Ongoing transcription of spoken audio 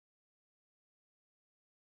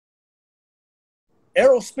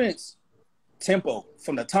Errol Spence, tempo,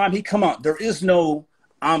 from the time he come out, there is no,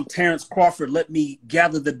 I'm Terrence Crawford, let me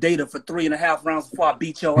gather the data for 3.5 rounds before I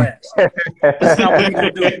beat your ass. That's not what he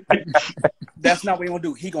gonna do. That's not what he gonna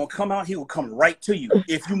do. He gonna come out, he will come right to you.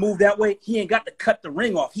 If you move that way, he ain't got to cut the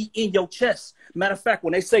ring off. He in your chest. Matter of fact,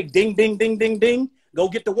 when they say ding, ding, ding, ding, ding, go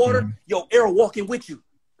get the water, yo, Errol walking with you.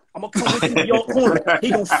 I'm gonna come with you in your corner.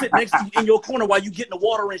 He gonna sit next to you in your corner while you getting the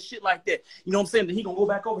water and shit like that. You know what I'm saying? Then he gonna go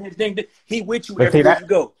back over here, ding, ding. He with you everywhere you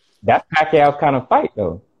go. That's Pacquiao's kind of fight,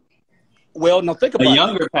 though. Well, now think about a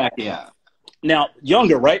younger Pacquiao. Now,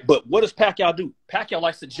 younger, right? But what does Pacquiao do? Pacquiao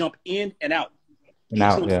likes to jump in and out.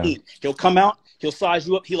 He'll come out. He'll size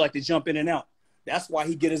you up. He like to jump in and out. That's why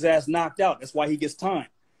he get his ass knocked out. That's why he gets time.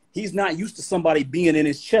 He's not used to somebody being in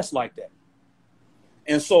his chest like that.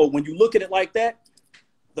 And so when you look at it like that,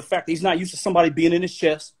 the fact that he's not used to somebody being in his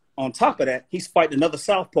chest, on top of that, he's fighting another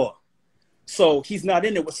southpaw. So he's not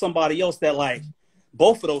in there with somebody else that, like,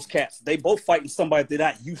 both of those cats, they both fighting somebody they're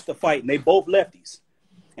not used to fighting. They both lefties.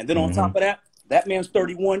 And then on top of that, that man's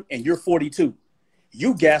 31 and you're 42.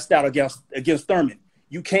 You gassed out against Thurman.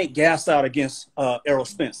 You can't gas out against Errol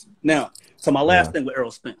Spence. Now, so my last thing with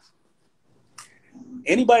Errol Spence.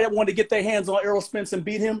 Anybody that wanted to get their hands on Errol Spence and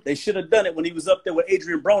beat him, they should have done it when he was up there with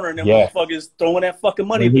Adrian Broner and them motherfuckers throwing that fucking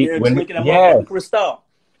money in there and drinking that motherfucking Cristal.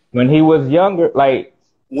 When he was younger, like,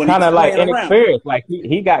 kind of like inexperienced, like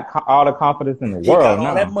he got all the confidence in the world. He got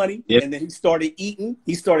all that money, and then he started eating,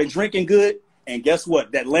 he started drinking good, and guess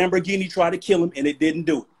what? That Lamborghini tried to kill him, and it didn't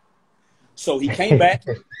do it. So he came back,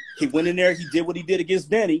 he went in there, he did what he did against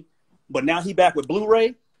Denny, but now he back with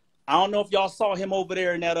Blu-ray. I don't know if y'all saw him over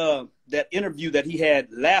there in that interview that he had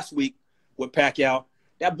last week with Pacquiao.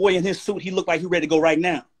 That boy in his suit, he looked like he ready to go right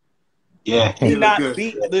now. Yeah, he not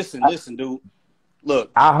beat. Listen, dude.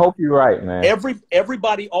 Look, I hope you're right, man.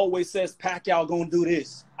 Everybody always says Pacquiao gonna do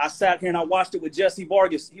this. I sat here and I watched it with Jesse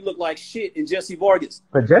Vargas. He looked like shit in Jesse Vargas.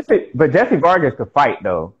 But Jesse Vargas could fight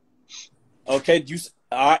though. Okay,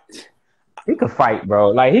 he could fight,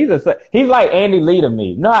 bro. Like he's like Andy Lee to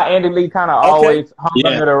me. You know how Andy Lee kind of always hung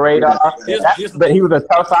under the radar, but he was a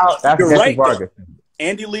tough out. That's Jesse Vargas.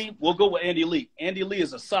 Andy Lee, we'll go with Andy Lee. Andy Lee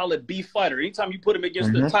is a solid beef fighter. Anytime you put him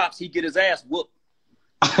against the tops, he get his ass whooped.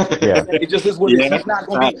 It just is what it is. He's not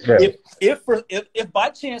going to be. If by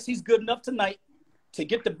chance he's good enough tonight to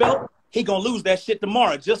get the belt, he gonna lose that shit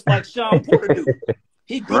tomorrow, just like Sean Porter do.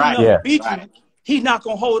 He good enough to beat you. He's not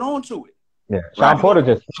gonna hold on to it. Yeah, Sean Porter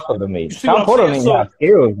just sucks to me. Sean Porter ain't got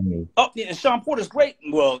skills to me. Oh, yeah, and Sean Porter's great.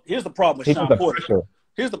 Well, here's the problem with Sean Porter.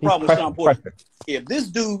 Here's the problem with Sean Porter.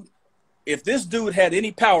 If this dude had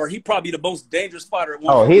any power, he'd probably be the most dangerous fighter at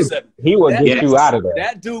 147. He would get you out of there.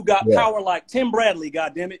 That dude got power like Tim Bradley,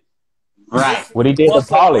 goddammit. Right. What he did to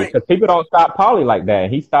Paulie, because people don't stop Paulie like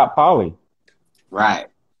that. He stopped Paulie. Right.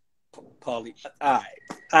 Paulie.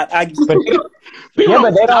 But they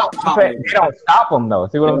don't stop him though.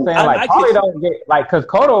 See what I'm saying? Like Paulie don't get because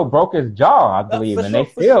Cotto broke his jaw, I believe, and they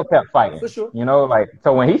still kept fighting. For sure. You know, like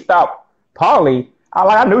so when he stopped Paulie,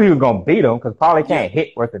 I knew he was gonna beat him because Paulie can't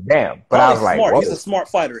hit worth a damn. But I was like, smart. He's a smart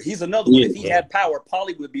fighter. He's another one. If he had power,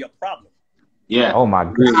 Paulie would be a problem. Yeah. Oh my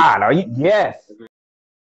God. Are you? Yes.